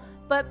control,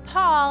 but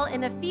Paul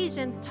in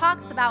Ephesians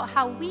talks about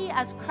how we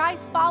as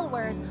Christ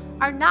followers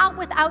are not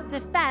without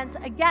defense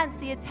against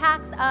the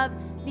attacks of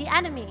the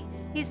enemy.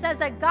 He says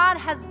that God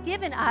has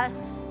given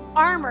us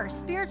armor,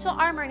 spiritual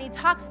armor, and he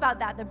talks about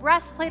that, the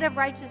breastplate of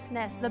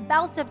righteousness, the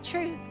belt of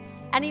truth.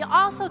 And he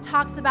also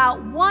talks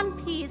about one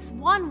piece,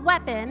 one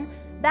weapon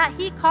that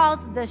he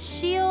calls the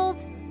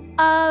shield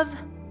of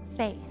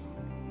faith.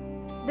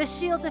 The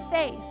shield of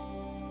faith.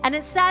 And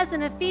it says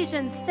in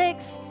Ephesians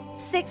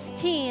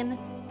 6:16,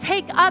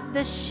 take up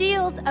the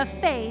shield of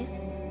faith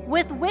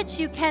with which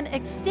you can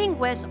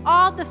extinguish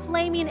all the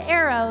flaming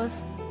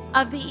arrows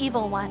of the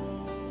evil one.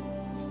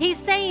 He's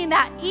saying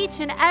that each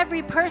and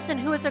every person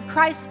who is a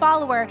Christ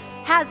follower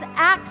has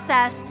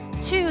access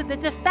to the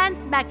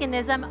defense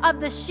mechanism of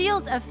the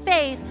shield of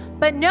faith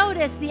But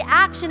notice the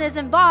action is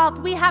involved.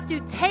 We have to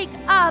take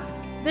up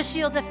the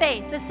shield of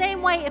faith. The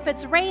same way, if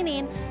it's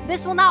raining,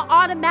 this will not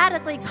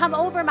automatically come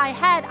over my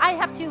head. I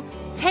have to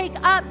take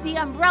up the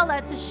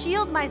umbrella to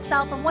shield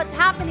myself from what's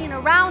happening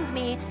around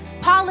me.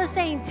 Paul is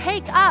saying,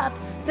 take up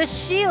the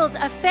shield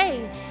of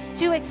faith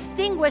to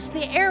extinguish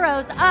the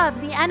arrows of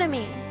the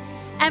enemy.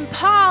 And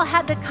Paul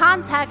had the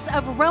context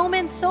of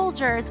Roman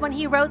soldiers when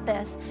he wrote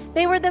this.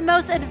 They were the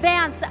most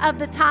advanced of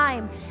the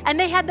time, and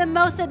they had the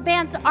most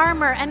advanced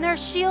armor, and their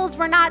shields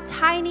were not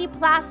tiny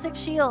plastic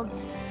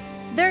shields.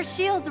 Their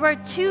shields were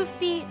 2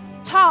 feet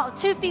tall,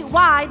 2 feet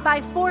wide by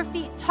 4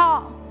 feet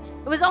tall.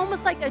 It was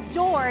almost like a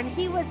door, and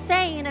he was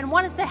saying and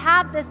wanted to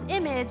have this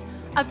image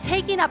of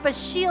taking up a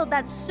shield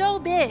that's so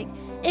big,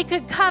 it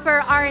could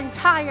cover our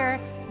entire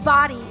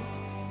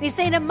bodies. And he's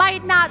saying it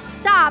might not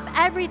stop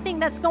everything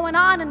that's going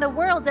on in the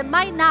world. It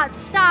might not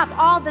stop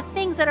all the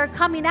things that are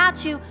coming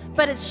at you,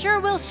 but it sure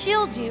will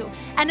shield you,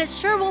 and it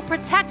sure will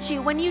protect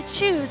you when you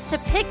choose to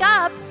pick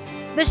up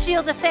the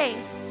shield of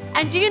faith.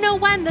 And do you know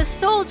when the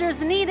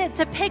soldiers needed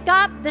to pick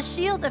up the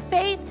shield of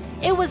faith?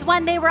 It was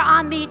when they were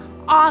on the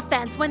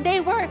offense, when they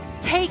were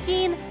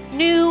taking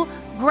new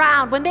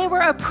ground, when they were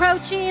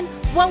approaching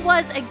what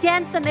was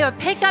against them, they would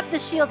pick up the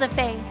shield of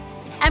faith.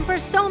 And for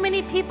so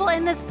many people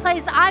in this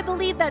place, I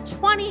believe that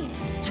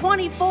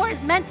 2024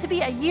 is meant to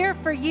be a year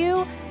for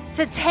you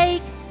to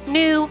take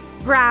new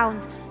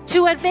ground,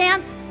 to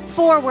advance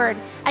forward.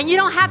 And you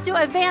don't have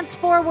to advance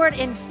forward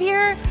in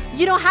fear.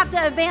 You don't have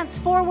to advance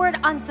forward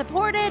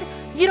unsupported.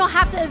 You don't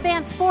have to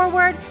advance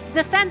forward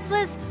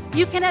defenseless.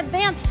 You can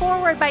advance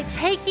forward by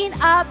taking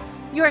up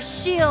your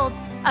shield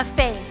of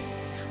faith.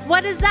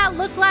 What does that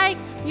look like?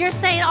 You're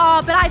saying,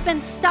 oh, but I've been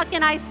stuck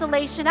in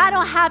isolation. I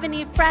don't have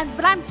any friends,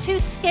 but I'm too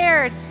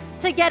scared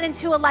to get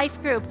into a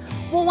life group.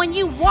 Well, when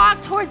you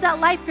walk towards that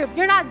life group,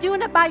 you're not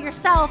doing it by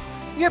yourself.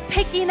 You're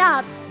picking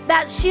up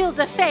that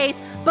shield of faith,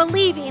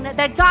 believing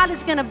that God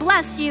is going to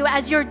bless you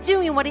as you're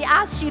doing what he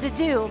asked you to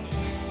do.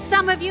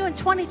 Some of you in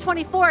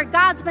 2024,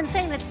 God's been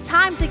saying it's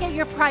time to get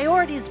your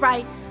priorities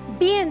right.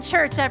 Be in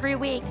church every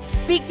week.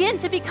 Begin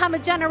to become a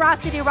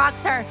generosity rock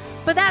star.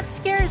 But that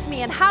scares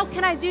me. And how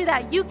can I do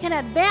that? You can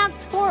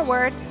advance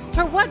forward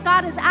to what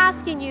God is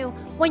asking you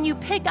when you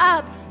pick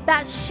up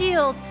that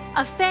shield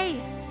of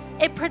faith.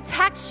 It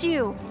protects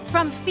you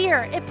from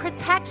fear. It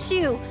protects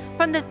you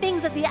from the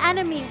things that the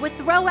enemy would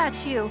throw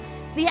at you.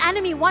 The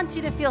enemy wants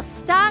you to feel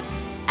stuck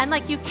and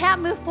like you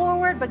can't move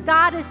forward, but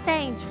God is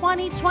saying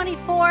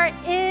 2024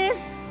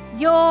 is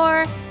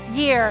your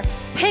year.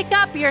 Pick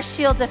up your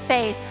shield of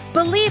faith.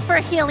 Believe for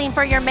healing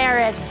for your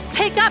marriage.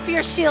 Pick up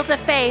your shield of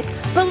faith.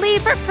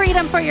 Believe for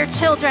freedom for your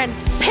children.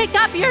 Pick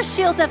up your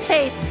shield of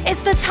faith.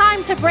 It's the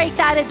time to break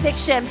that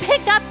addiction.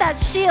 Pick up that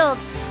shield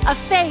of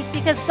faith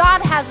because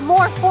God has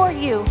more for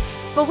you,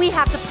 but we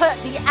have to put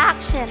the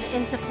action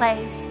into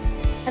place.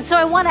 And so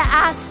I want to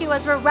ask you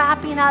as we're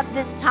wrapping up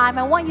this time,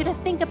 I want you to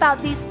think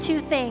about these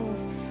two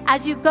things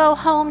as you go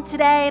home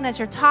today and as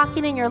you're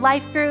talking in your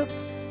life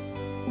groups.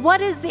 What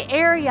is the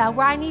area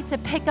where I need to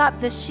pick up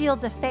the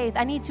shield of faith?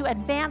 I need to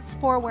advance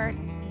forward,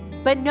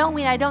 but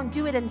knowing I don't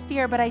do it in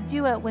fear, but I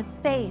do it with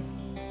faith.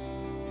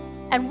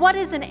 And what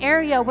is an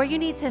area where you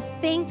need to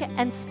think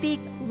and speak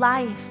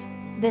life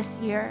this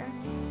year?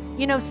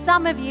 You know,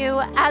 some of you,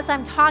 as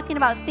I'm talking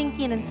about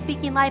thinking and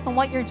speaking life and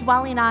what you're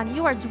dwelling on,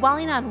 you are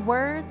dwelling on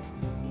words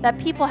that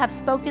people have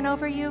spoken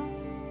over you.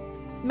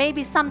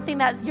 Maybe something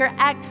that your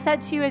ex said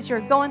to you as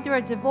you're going through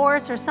a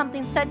divorce, or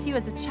something said to you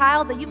as a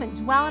child that you've been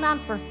dwelling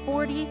on for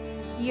 40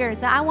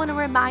 years. And I want to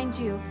remind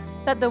you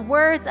that the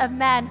words of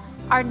men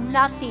are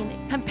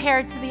nothing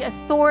compared to the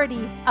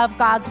authority of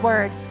God's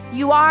word.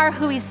 You are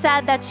who he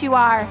said that you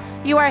are.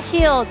 You are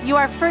healed. You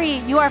are free.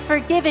 You are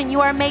forgiven.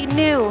 You are made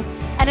new.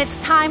 And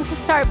it's time to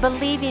start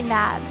believing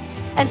that.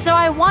 And so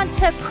I want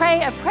to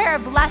pray a prayer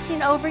of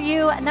blessing over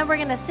you, and then we're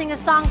going to sing a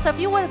song. So if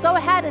you want to go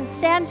ahead and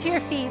stand to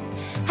your feet.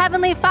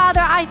 Heavenly Father,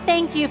 I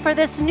thank you for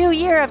this new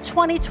year of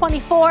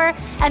 2024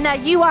 and that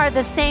you are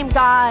the same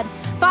God.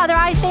 Father,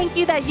 I thank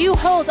you that you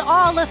hold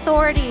all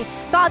authority.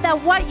 God,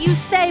 that what you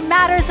say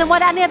matters than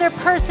what any other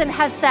person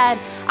has said.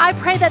 I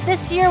pray that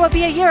this year will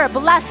be a year of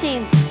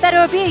blessing, that it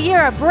will be a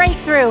year of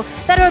breakthrough,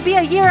 that it will be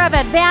a year of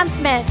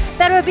advancement,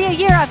 that it will be a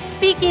year of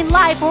speaking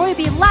life, where we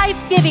be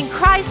life-giving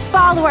Christ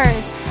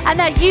followers, and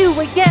that you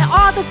would get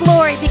all the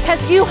glory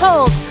because you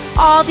hold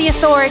all the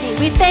authority.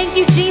 We thank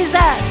you,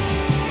 Jesus.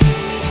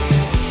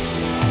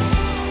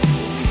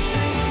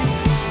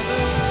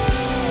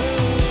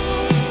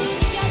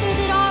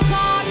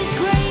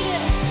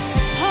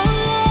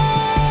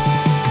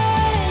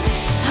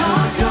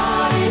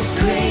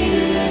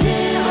 Greater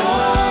than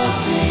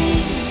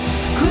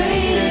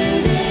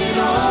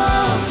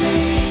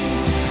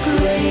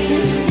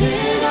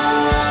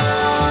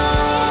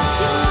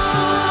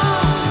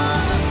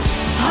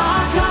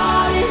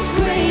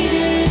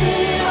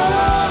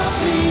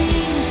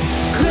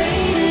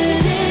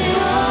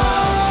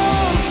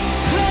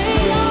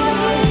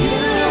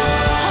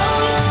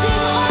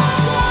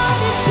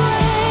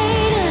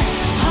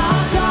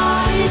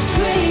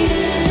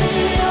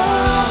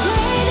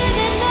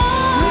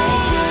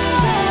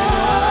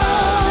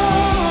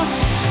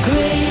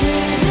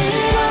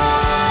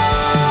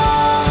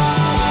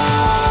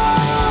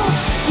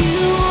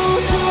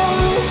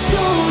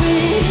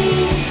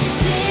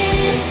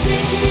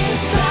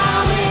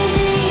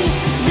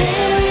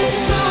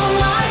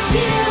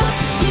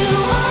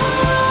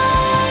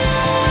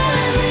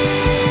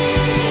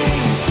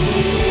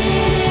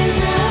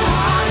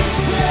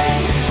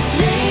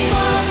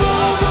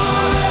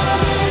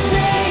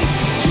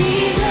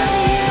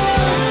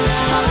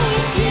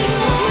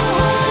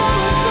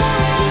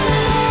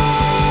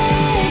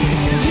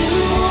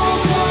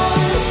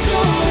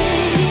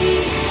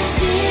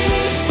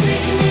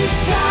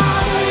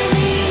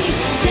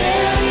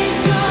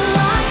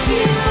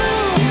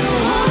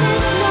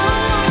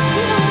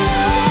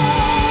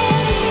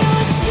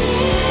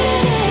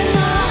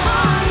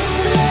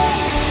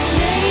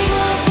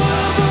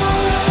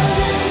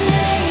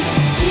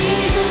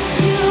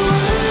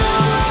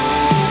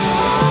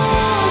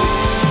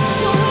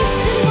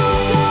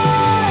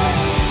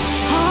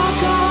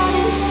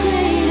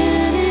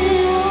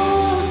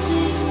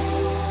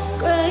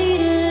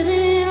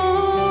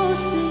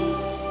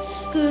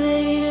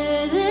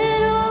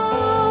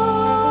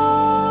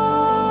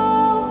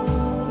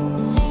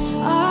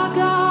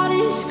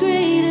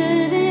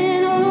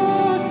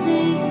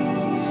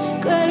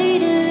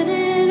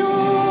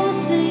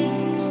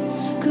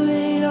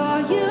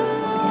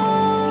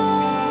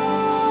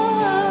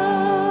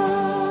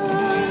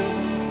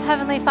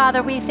Heavenly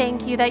Father, we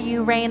thank you that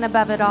you reign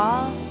above it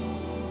all.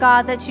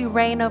 God, that you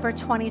reign over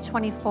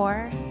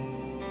 2024.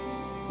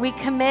 We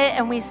commit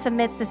and we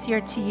submit this year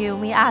to you.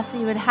 We ask that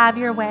you would have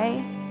your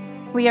way.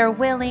 We are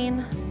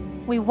willing.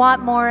 We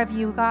want more of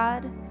you,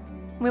 God.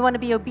 We want to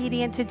be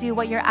obedient to do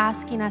what you're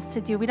asking us to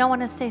do. We don't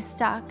want to stay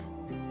stuck.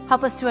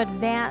 Help us to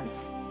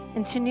advance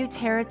into new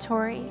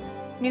territory,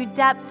 new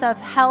depths of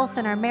health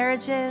in our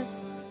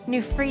marriages,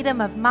 new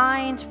freedom of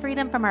mind,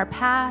 freedom from our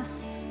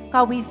past.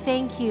 God, we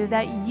thank you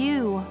that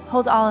you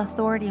hold all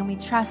authority and we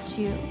trust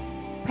you.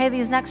 Pray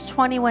these next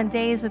 21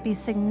 days would be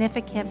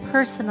significant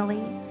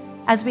personally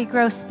as we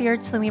grow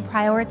spiritually and we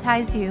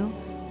prioritize you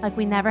like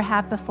we never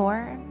have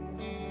before.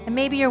 And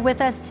maybe you're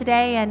with us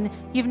today and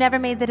you've never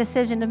made the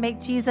decision to make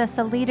Jesus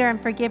a leader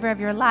and forgiver of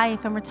your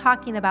life. And we're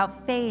talking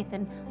about faith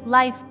and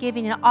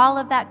life-giving, and all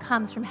of that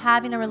comes from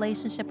having a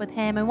relationship with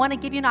him. I want to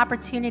give you an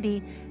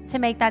opportunity to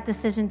make that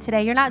decision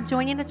today. You're not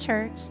joining a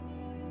church.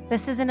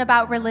 This isn't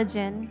about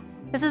religion.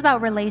 This is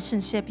about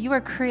relationship. You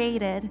were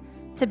created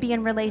to be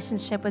in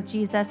relationship with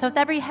Jesus. So with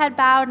every head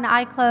bowed and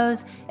eye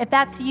closed, if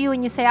that's you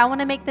and you say, I want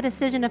to make the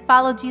decision to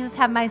follow Jesus,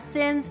 have my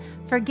sins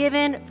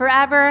forgiven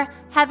forever,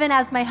 heaven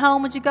as my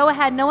home, would you go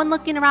ahead, no one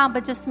looking around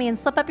but just me, and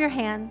slip up your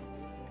hand.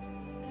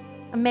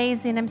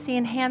 Amazing. I'm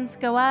seeing hands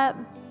go up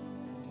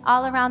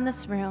all around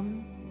this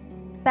room.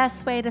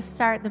 Best way to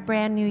start the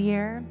brand new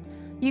year.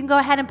 You can go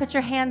ahead and put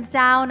your hands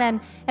down, and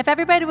if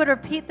everybody would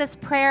repeat this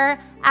prayer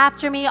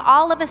after me,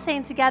 all of us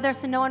saying together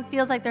so no one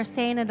feels like they're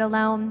saying it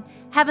alone.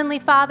 Heavenly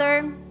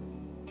Father,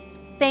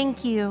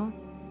 thank you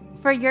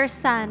for your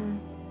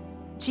Son,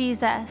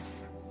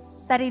 Jesus,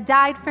 that he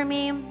died for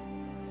me,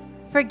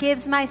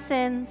 forgives my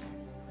sins,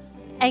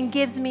 and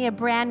gives me a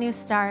brand new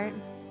start.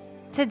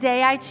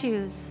 Today I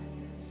choose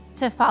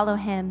to follow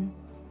him.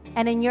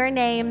 And in your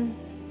name,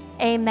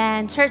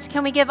 amen. Church,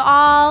 can we give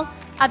all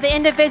of the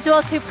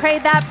individuals who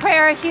prayed that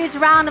prayer a huge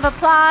round of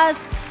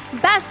applause?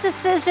 Best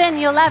decision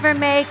you'll ever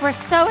make. We're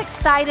so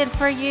excited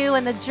for you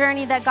and the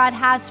journey that God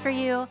has for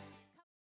you.